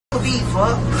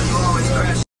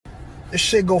This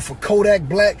shit go for Kodak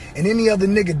Black and any other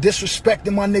nigga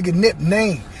disrespecting my nigga Nip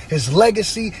name. His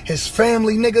legacy, his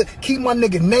family, nigga. Keep my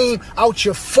nigga name out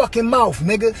your fucking mouth,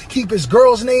 nigga. Keep his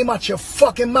girl's name out your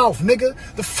fucking mouth, nigga.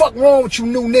 The fuck wrong with you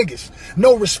new niggas?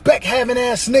 No respect having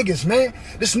ass niggas, man.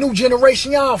 This new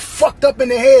generation, y'all fucked up in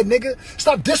the head, nigga.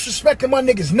 Stop disrespecting my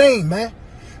nigga's name, man.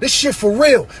 This shit for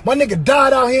real. My nigga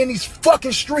died out here in these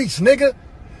fucking streets, nigga.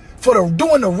 For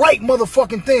doing the right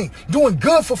motherfucking thing. Doing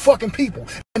good for fucking people.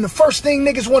 And the first thing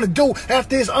niggas want to do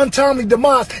after his untimely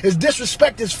demise is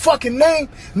disrespect his fucking name?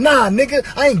 Nah, nigga,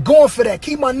 I ain't going for that.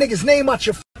 Keep my nigga's name out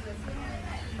your...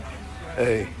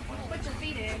 Hey,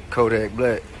 Kodak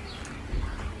Black.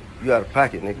 You out of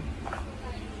pocket, nigga.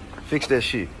 Fix that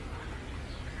shit.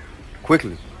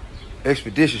 Quickly.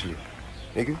 Expeditiously.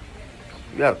 Nigga.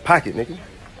 You out of pocket, nigga.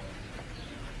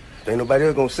 Ain't nobody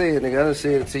else gonna say it, nigga. I done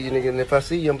said it to you, nigga, and if I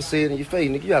see you, I'ma say it in your face,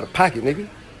 nigga. You out of pocket, nigga.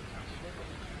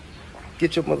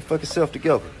 Get your motherfucking self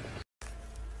together.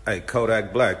 Hey,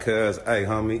 Kodak Black, cuz. Hey,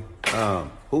 homie.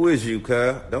 Who is you,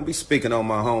 cuz? Don't be speaking on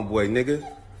my homeboy, nigga. You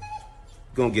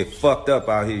gonna get fucked up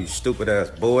out here, you stupid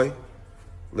ass boy.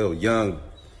 Little young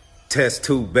test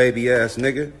tube baby ass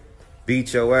nigga.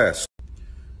 Beat your ass.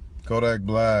 Kodak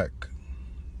Black.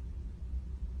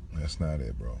 That's not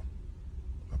it, bro.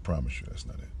 I promise you, that's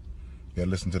not it. You gotta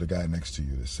listen to the guy next to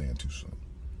you that's saying too soon.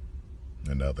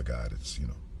 And the other guy that's, you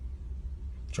know,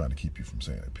 trying to keep you from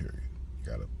saying it, period.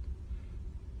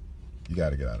 You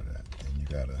gotta get out of that. And you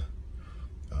gotta,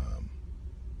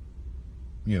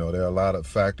 you know, there are a lot of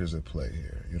factors at play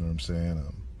here. You know what I'm saying?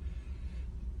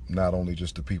 Not only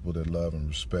just the people that love and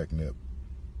respect Nip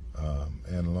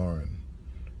and Lauren.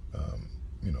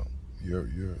 You know,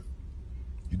 you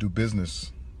do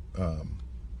business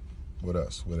with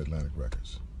us, with Atlantic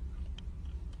Records.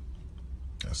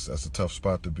 That's a tough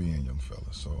spot to be in, young fella.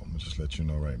 So I'm gonna just let you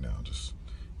know right now. Just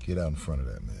get out in front of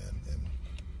that, man. And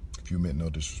if you meant no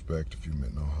disrespect, if you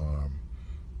meant no harm,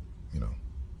 you know,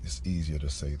 it's easier to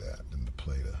say that than to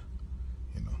play the,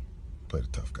 you know, play the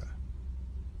tough guy.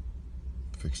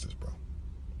 Fix this, bro.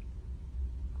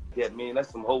 Yeah, man, that's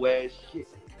some whole ass shit.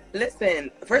 Listen,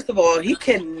 first of all, he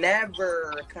can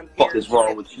never compare. What is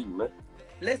wrong with you, man?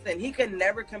 Listen, he can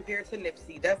never compare to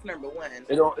Nipsey. That's number one.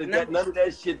 None of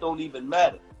that shit don't even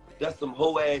matter. That's some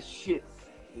whole ass shit.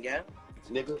 Yeah.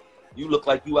 Nigga, you look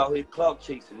like you out here clout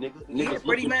chasing, nigga. Niggas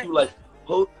look at you like,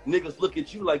 niggas look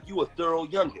at you like you a thorough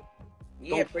youngin.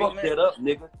 Don't fuck that up,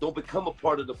 nigga. Don't become a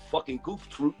part of the fucking goof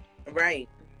troop. Right.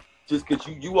 Just cause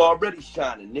you already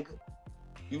shining, nigga.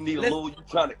 You need a little, you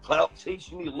trying to clout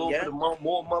chase, you need a little bit of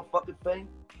more motherfucking fame.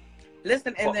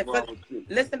 Listen, and then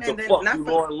listen, and then fuck you,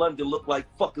 Lauren London look like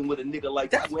fucking with a nigga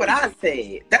like that's what I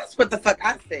said. That's what the fuck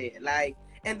I said. Like,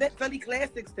 and then Philly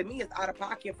Classics to me is out of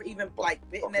pocket for even like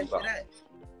fitting that shit up.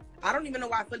 I don't even know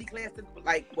why Philly Classics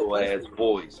like ass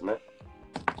boys, man.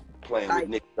 Playing like,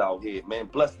 with niggas out here, man.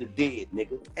 Bless the dead,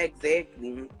 nigga.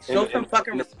 Exactly. Show some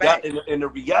fucking respect. And the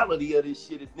reality of this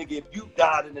shit is, nigga, if you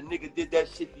died and a nigga did that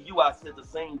shit to you, I said the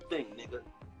same thing, nigga.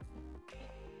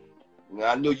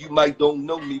 Now, I know you might don't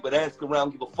know me, but ask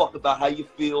around, give a fuck about how you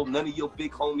feel. None of your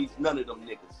big homies, none of them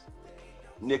niggas.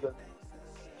 Nigga,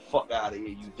 fuck out of here.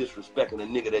 You disrespecting a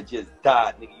nigga that just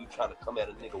died, nigga. You trying to come at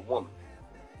a nigga woman.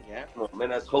 Yeah. Oh, man,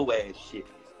 that's whole ass shit.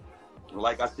 And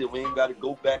like I said, we ain't got to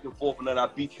go back and forth, and then I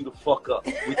beat you the fuck up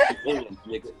with your hands,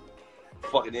 nigga.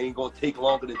 Fuck it, ain't gonna take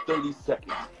longer than 30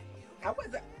 seconds.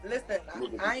 Listen,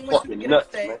 I ain't want you to get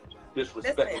upset. Man.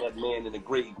 Disrespecting that man in the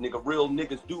grave, nigga. Real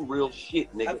niggas do real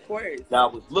shit, nigga. Of course. Now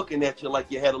I was looking at you like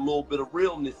you had a little bit of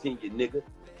realness in you, nigga.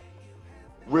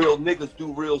 Real niggas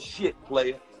do real shit,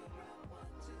 player.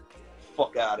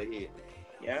 Fuck out of here.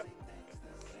 Yeah.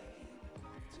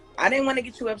 I didn't want to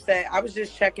get you upset. I was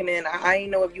just checking in. I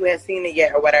didn't know if you had seen it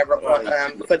yet or whatever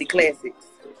on for the classics.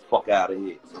 Fuck out of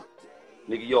here.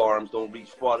 Nigga, your arms don't reach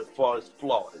far as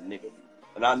Florida, nigga.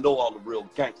 And I know all the real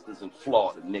gangsters in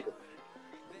Florida, nigga.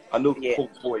 I know the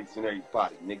Coke boys and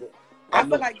everybody, nigga. I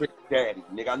know like Trick Daddy,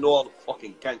 nigga. I know all the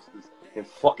fucking gangsters in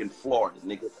fucking Florida,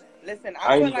 nigga. Listen,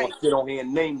 I ain't gonna sit on here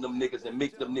and name them niggas and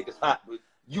make them niggas hot, but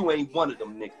you ain't one of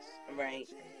them niggas. Right.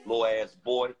 Low ass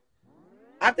boy.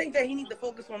 I think that he needs to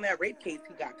focus on that rape case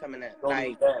he got coming up. Don't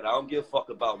like that. I don't give a fuck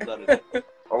about none of that.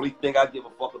 Only thing I give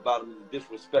a fuck about him is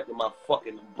disrespecting my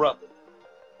fucking brother.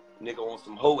 Nigga on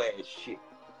some hoe ass shit.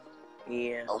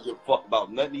 Yeah. I don't give a fuck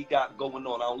about nothing he got going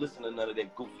on. I don't listen to none of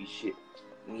that goofy shit.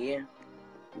 Yeah.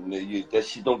 That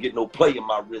shit don't get no play in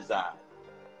my eye.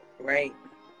 Right.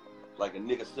 Like a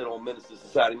nigga sit on Minister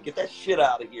Society and get that shit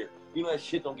out of here. You know that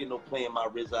shit don't get no play in my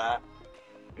eye.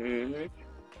 Mm-hmm.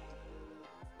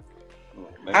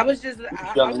 Man. I was just,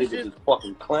 young niggas is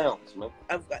fucking clowns, man.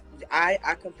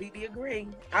 I completely agree.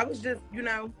 I was just, you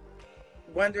know,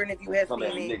 wondering if you had seen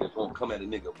it. Niggas won't come at a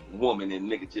nigga woman and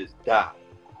nigga just die.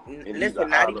 And listen,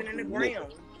 not even in the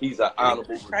ground. He's an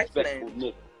honorable, respectful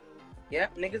nigga.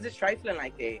 Yep, niggas is trifling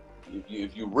like that.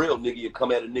 If you real nigga, you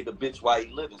come at a nigga bitch while he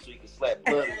living so you can slap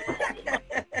blood in your fucking mouth.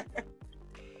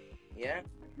 Yeah.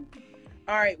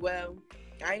 All right, well,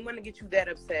 I ain't gonna get you that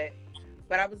upset.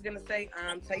 But I was gonna say,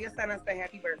 tell your son I say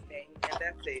happy birthday, and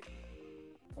that's it.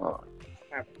 All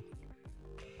right.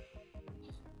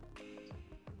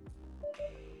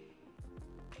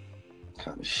 What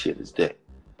kind of shit is that?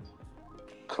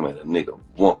 Come at a nigga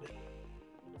woman.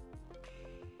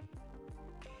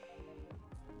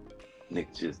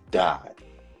 Nigga just died.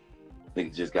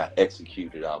 Nigga just got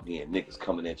executed out here. Niggas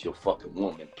coming at your fucking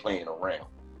woman playing around.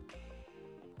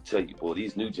 I tell you, boy,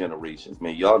 these new generations,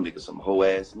 man, y'all niggas some hoe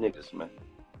ass niggas, man.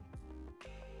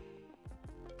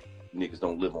 Niggas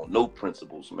don't live on no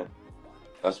principles, man.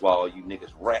 That's why all you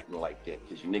niggas ratting like that,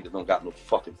 because you niggas don't got no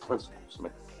fucking principles,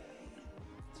 man.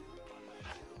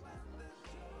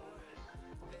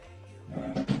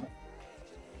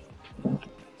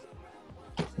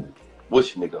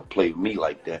 Wish a nigga play with me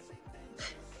like that.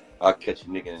 I'll catch a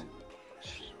nigga and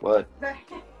what? Man.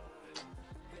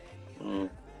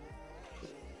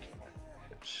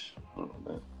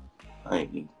 I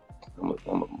ain't even, I'm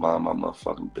gonna mind my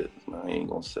motherfucking business, man. I ain't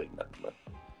gonna say nothing, man.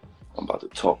 I'm about to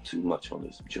talk too much on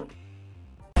this joint.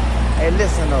 Hey,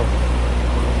 listen though.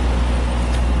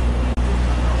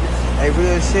 Hey,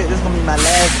 real shit, this is gonna be my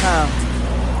last time.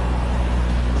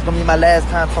 It's gonna be my last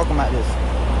time talking about this.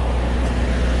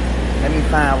 Let me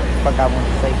find what the fuck I want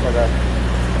to say, cause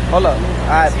hold up.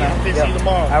 Alright, man. See you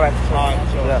tomorrow. Alright,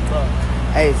 sure. Yeah.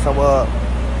 Hey, so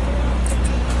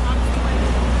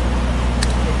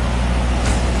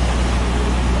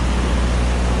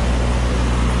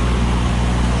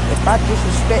if I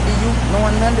disrespected you,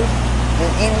 knowing nothing, in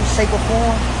any shape or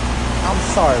form, I'm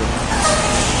sorry.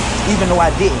 Even though I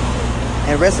didn't.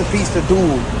 And rest in peace to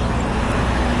dude.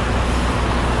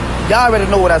 Y'all already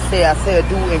know what I said. I said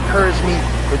dude encouraged me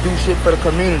to do shit for the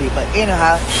community. But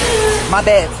anyhow, my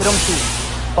bad to them two.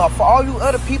 But for all you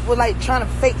other people like trying to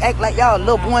fake act like y'all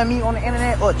little boy me on the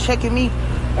internet or checking me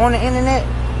on the internet,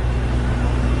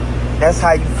 that's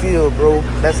how you feel, bro.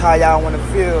 That's how y'all want to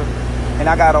feel. And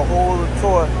I got a whole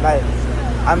tour. Like,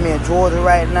 I'm in Georgia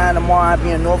right now. Tomorrow I'll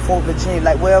be in Norfolk, Virginia.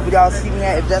 Like, wherever y'all see me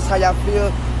at, if that's how y'all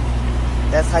feel,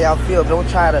 that's how y'all feel. Don't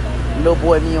try to little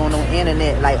boy me on the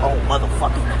internet like, oh,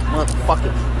 motherfucking.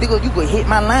 Nigga, you could hit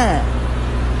my line.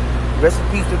 Rest in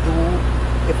peace to dude.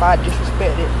 If I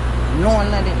disrespected, knowing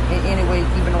nothing in any way,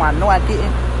 even though I know I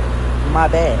didn't, my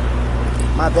bad.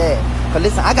 My bad. Cause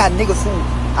listen, I got niggas who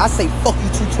I say fuck you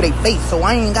to their face, so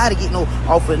I ain't gotta get no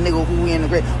off of a nigga who in the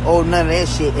grave. Oh, none of that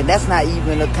shit. And that's not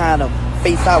even the kind of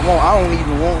face I want. I don't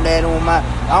even want that on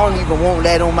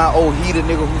my old heater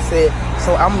nigga who said.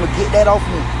 So I'm gonna get that off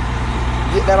me.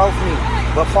 Get that off me.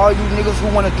 But for all you niggas who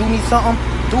wanna do me something,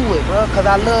 do it, bro. Cause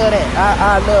I love that.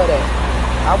 I love that.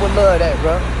 I would love that,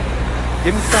 bro.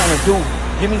 Give me something to do.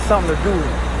 Give me something to do.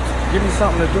 Give me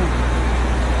something to do.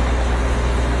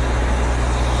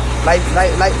 Life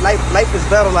is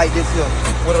better like this here.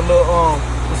 With a little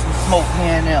with some smoke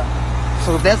here and there.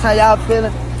 So if that's how y'all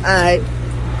feeling, alright.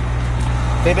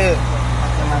 Baby.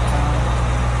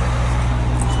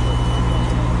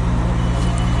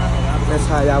 That's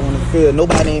how y'all wanna feel.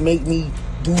 Nobody ain't make me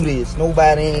do this.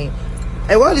 Nobody ain't.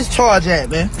 Hey, where this charge at,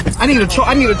 man? I need a charger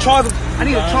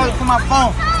for my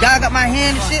phone. Y'all got my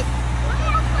hand and shit?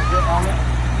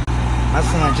 My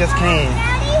son just came.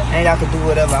 And y'all can do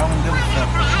whatever. I don't give a fuck.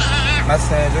 My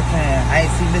son just came. I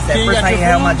ain't see this at first. I ain't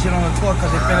have my shit on the tour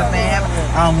because if anything happen,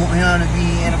 I don't want him to be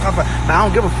in a comfort. But I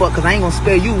don't give a fuck because I ain't gonna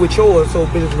spare you with yours. So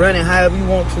bitch, running however you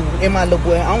want to. In my little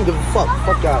boy, I don't give a fuck.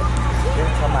 Fuck y'all. They're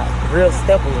talking about real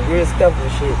stepper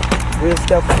shit. Real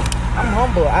stepper. I'm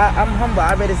humble. I'm humble.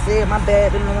 I already said my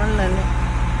bad didn't run nothing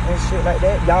and shit like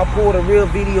that. Y'all pulled a real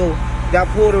video.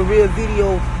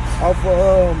 Off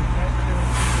of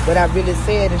what I really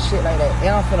said and shit like that.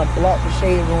 And I'm finna block the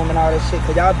shade room and all that shit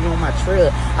because y'all be on my trail.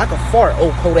 I can fart.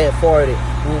 Oh, Kodak farted.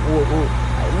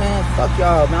 Like, man, fuck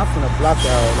y'all, man. I'm finna block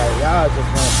y'all. Like, y'all just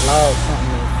wanna vlog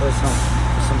something for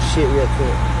some shit real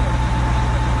quick.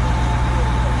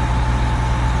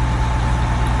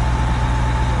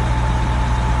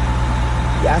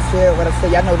 Yeah, I said what I said.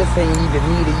 Y'all know this ain't even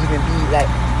me to even be like,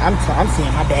 I'm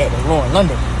saying my bad to Lauren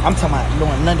London. I'm talking about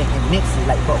Lauren London and Nipsey.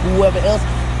 Like, but whoever else,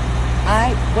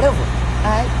 alright, whatever.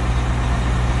 Alright.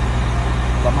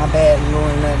 But my bad,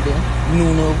 Lauren London.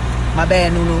 Nunu. My bad,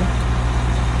 Nunu.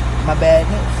 My bad,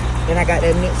 Nips. And I got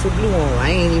that Nipsey blue on.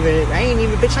 I ain't even,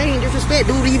 bitch, I ain't disrespect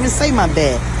dude to even say my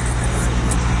bad.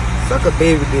 Suck a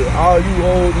baby dick. All you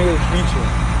old niggas reaching.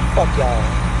 Fuck y'all.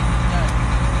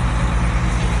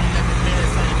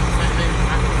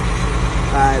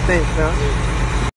 Alright, thanks, fam.